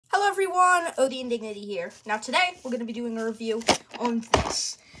everyone, The Indignity here. Now today, we're going to be doing a review on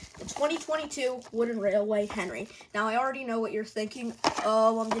this, the 2022 Wooden Railway Henry. Now I already know what you're thinking.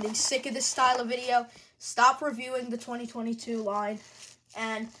 Oh, I'm getting sick of this style of video. Stop reviewing the 2022 line.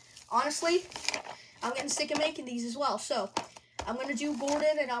 And honestly, I'm getting sick of making these as well. So, I'm going to do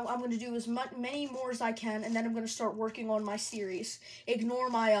Gordon, and I'm going to do as many more as I can, and then I'm going to start working on my series.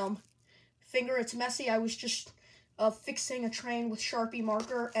 Ignore my finger, it's messy. I was just fixing a train with Sharpie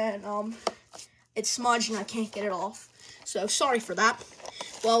marker, and it's smudged and I can't get it off. So sorry for that.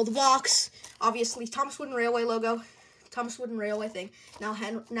 Well, the box, obviously, Thomas Wooden Railway logo, Thomas Wooden Railway thing. Now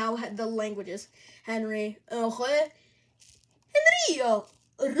the languages. Henry,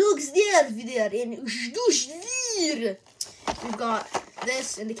 we've got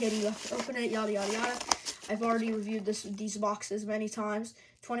this indicating you have to open it, yada yada yada. I've already reviewed these boxes many times.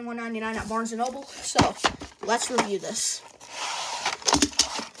 $21.99 at Barnes & Noble. So, let's review this.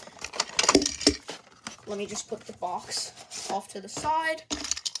 Let me just put the box off to the side.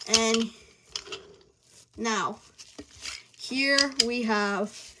 And now, here we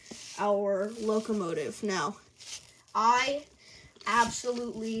have our locomotive. Now, I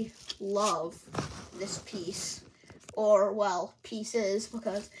absolutely love this piece. Or, well, pieces,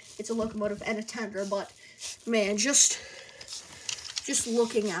 because it's a locomotive and a tender, but, man, just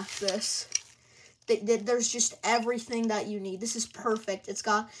looking at this, there's just everything that you need. This is perfect. It's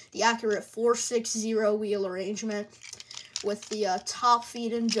got the accurate 460 wheel arrangement with the top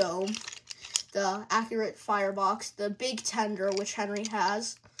feed and dome, the accurate firebox, the big tender, which Henry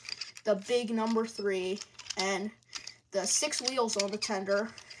has, the big number 3, and the 6 wheels on the tender,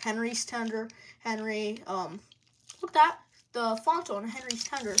 Henry's tender, look at that. The font on Henry's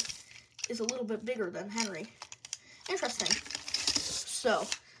tender is a little bit bigger than Henry. Interesting. So,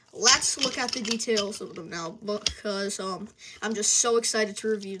 let's look at the details of them now, because I'm just so excited to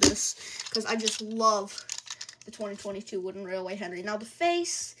review this, because I just love the 2022 Wooden Railway Henry. Now, the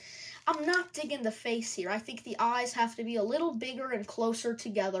face, I'm not digging the face here. I think the eyes have to be a little bigger and closer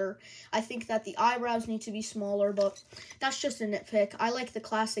together. I think that the eyebrows need to be smaller, but that's just a nitpick. I like the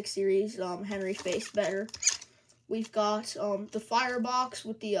classic series Henry face better. We've got the firebox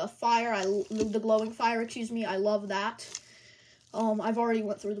with the the glowing fire, I love that. I've already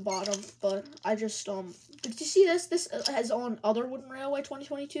went through the bottom, but I just, did you see this? This has on other Wooden Railway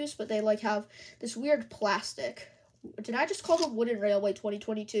 2022s, but they, like, have this weird plastic. Did I just call them Wooden Railway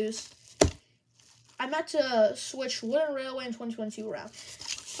 2022s? I meant to switch Wooden Railway and 2022 around.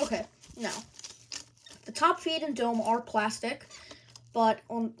 Okay, now, the top feed and dome are plastic, but,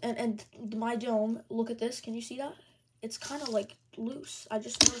 and my dome, look at this, can you see that? It's kind of, like, loose. I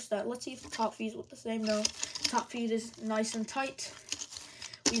just noticed that. Let's see if the top feed is with the same. No, top feed is nice and tight.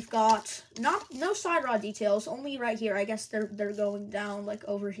 We've got no side rod details, only right here. I guess they're going down like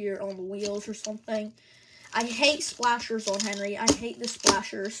over here on the wheels or something. I hate splashers on Henry. I hate the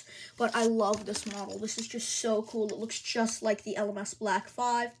splashers, but I love this model. This is just so cool. It looks just like the LMS Black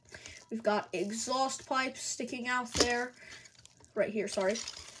 5. We've got exhaust pipes sticking out there. Right here, sorry.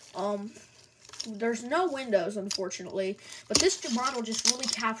 There's no windows, unfortunately, but this model just really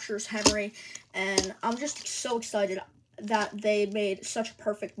captures Henry, and I'm just so excited that they made such a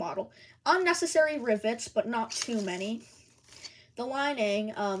perfect model. Unnecessary rivets, but not too many. The lining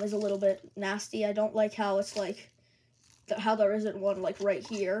is a little bit nasty. I don't like how it's like, how there isn't one like right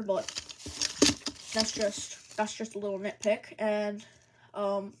here, but that's just a little nitpick. And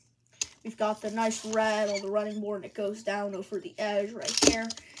we've got the nice red on the running board, and it goes down over the edge right here.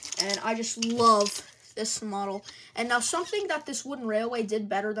 And I just love this model. And now something that this Wooden Railway did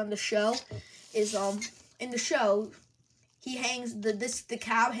better than the show is in the show he hangs the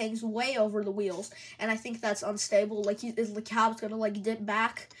cab hangs way over the wheels, and I think that's unstable. Like the cab's gonna like dip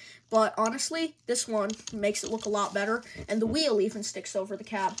back. But honestly, this one makes it look a lot better, and the wheel even sticks over the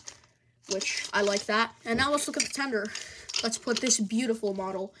cab, which I like that. And now let's look at the tender. Let's put this beautiful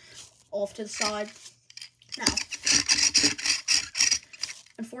model off to the side. Now,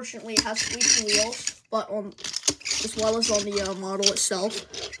 unfortunately, it has squeaky wheels, but as well as on the model itself.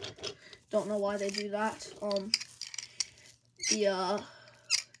 Don't know why they do that.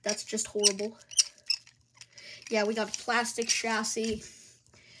 That's just horrible. Yeah, we got a plastic chassis.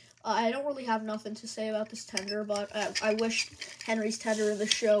 I don't really have nothing to say about this tender, but I wish Henry's tender in the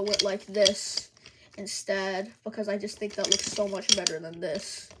show went like this instead, because I just think that looks so much better than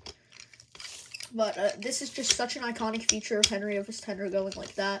this. But this is just such an iconic feature of Henry, of his tender going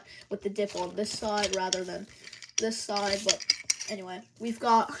like that, with the dip on this side rather than this side. But anyway, we've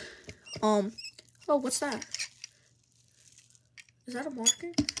got, oh, what's that? Is that a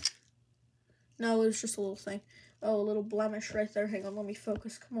marker? No, it was just a little thing. Oh, a little blemish right there. Hang on, let me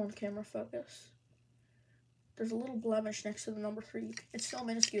focus. Come on, camera, focus. There's a little blemish next to the number 3. It's so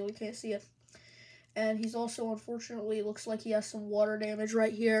minuscule, you can't see it. And he's also, unfortunately, looks like he has some water damage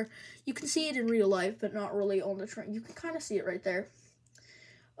right here. You can see it in real life, but not really on the train. You can kind of see it right there.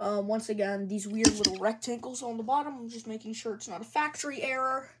 Once again, these weird little rectangles on the bottom. I'm just making sure it's not a factory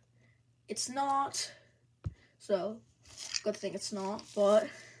error. It's not. So, good thing it's not, but...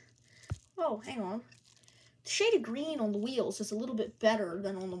 Oh, hang on. The shade of green on the wheels is a little bit better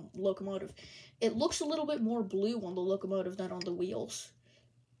than on the locomotive. It looks a little bit more blue on the locomotive than on the wheels.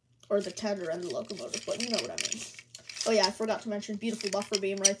 Or the tender and the locomotive, but you know what I mean. Oh yeah, I forgot to mention, beautiful buffer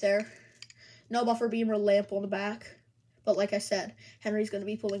beam right there. No buffer beam or lamp on the back. But like I said, Henry's going to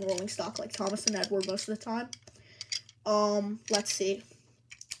be pulling rolling stock like Thomas and Edward most of the time. Let's see.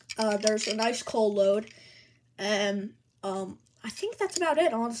 There's a nice coal load. And I think that's about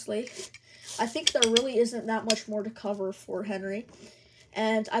it, honestly. I think there really isn't that much more to cover for Henry.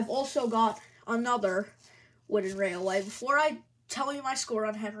 And I've also got another wooden railway. Before I tell you my score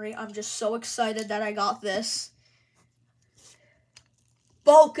on Henry, I'm just so excited that I got this.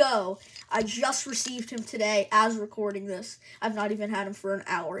 Boko! I just received him today as recording this. I've not even had him for an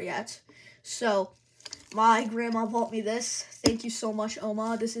hour yet. So, my grandma bought me this. Thank you so much,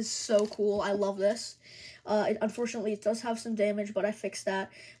 Oma. This is so cool. I love this. Unfortunately, it does have some damage, but I fixed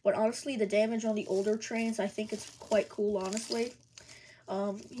that. But honestly, the damage on the older trains, I think it's quite cool, honestly.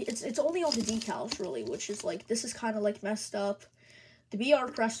 It's only on the decals, really, which is like, this is kind of like messed up. The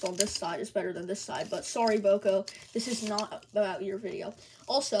BR crest on this side is better than this side, but sorry, Boko, this is not about your video.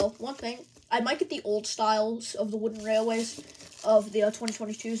 Also, one thing, I might get the old styles of the wooden railways of the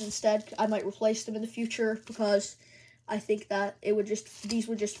 2022s instead. I might replace them in the future because I think that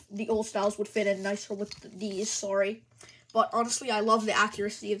the old styles would fit in nicer with these, sorry. But honestly, I love the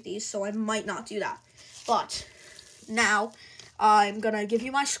accuracy of these, so I might not do that. But now, I'm going to give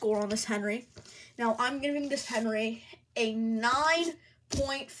you my score on this Henry. Now, I'm giving this Henry a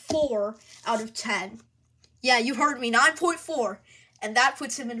 9.4 out of 10. Yeah, you heard me, 9.4. And that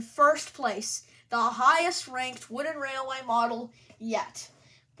puts him in first place, the highest ranked wooden railway model yet.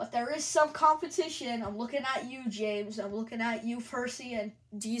 But there is some competition. I'm looking at you, James. I'm looking at you, Percy, and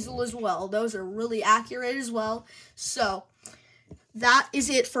Diesel as well. Those are really accurate as well. So, that is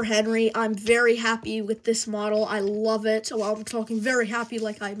it for Henry. I'm very happy with this model. I love it. Well, I'm talking very happy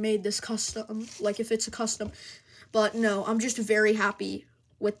like I made this custom, like if it's a custom. But no, I'm just very happy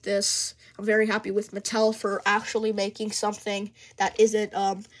with this. I'm very happy with Mattel for actually making something that isn't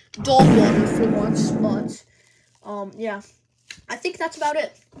dog water for once. But yeah, I think that's about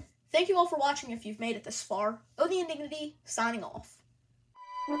it. Thank you all for watching if you've made it this far. Odie and Dignity, signing off.